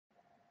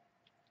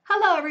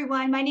Hello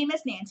everyone, my name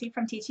is Nancy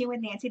from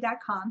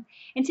teachingwithnancy.com,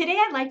 and today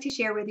I'd like to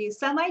share with you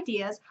some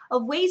ideas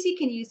of ways you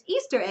can use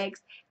Easter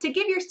eggs to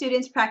give your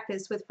students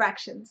practice with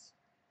fractions.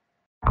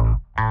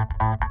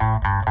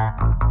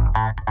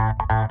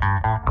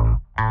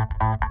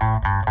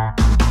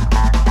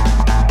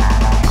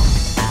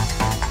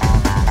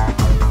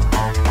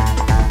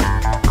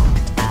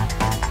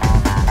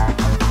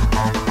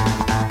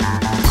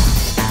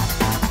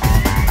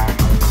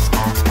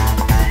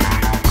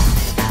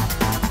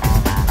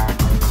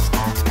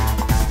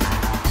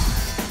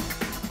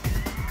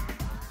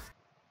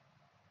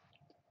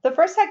 The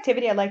first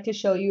activity I'd like to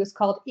show you is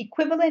called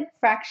equivalent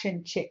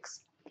fraction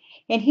chicks.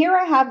 And here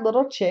I have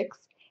little chicks,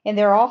 and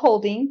they're all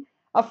holding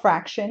a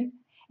fraction.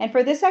 And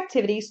for this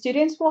activity,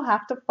 students will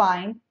have to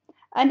find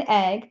an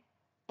egg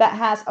that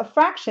has a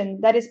fraction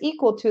that is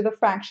equal to the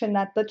fraction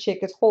that the chick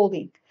is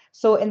holding.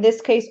 So in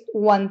this case,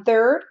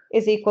 1/3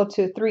 is equal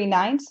to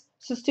 3/9.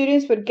 So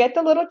students would get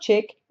the little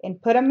chick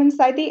and put them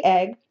inside the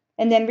egg,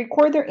 and then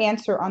record their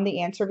answer on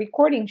the answer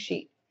recording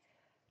sheet.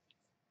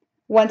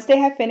 Once they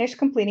have finished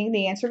completing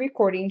the answer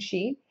recording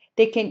sheet,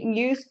 they can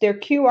use their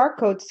QR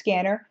code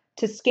scanner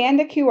to scan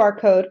the QR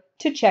code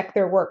to check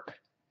their work.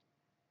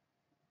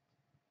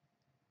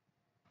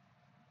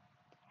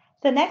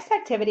 The next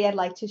activity I'd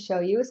like to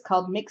show you is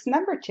called mixed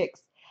number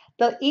chicks.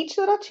 Each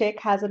little chick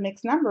has a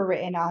mixed number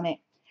written on it.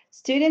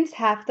 Students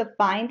have to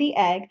find the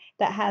egg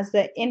that has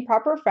the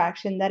improper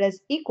fraction that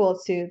is equal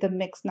to the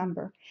mixed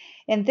number.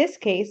 In this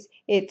case,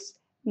 it's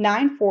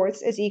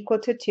 9/4 is equal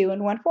to 2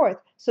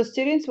 1/4. So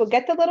students will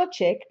get the little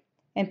chick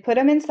and put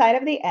them inside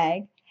of the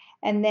egg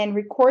and then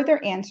record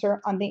their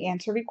answer on the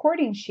answer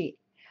recording sheet.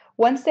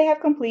 Once they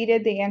have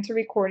completed the answer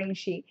recording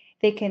sheet,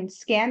 they can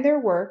scan their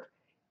work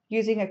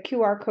using a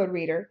QR code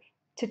reader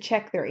to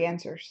check their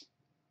answers.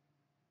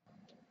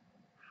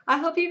 I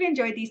hope you've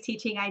enjoyed these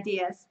teaching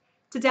ideas.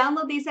 To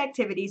download these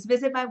activities,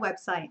 visit my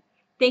website.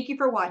 Thank you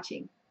for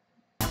watching.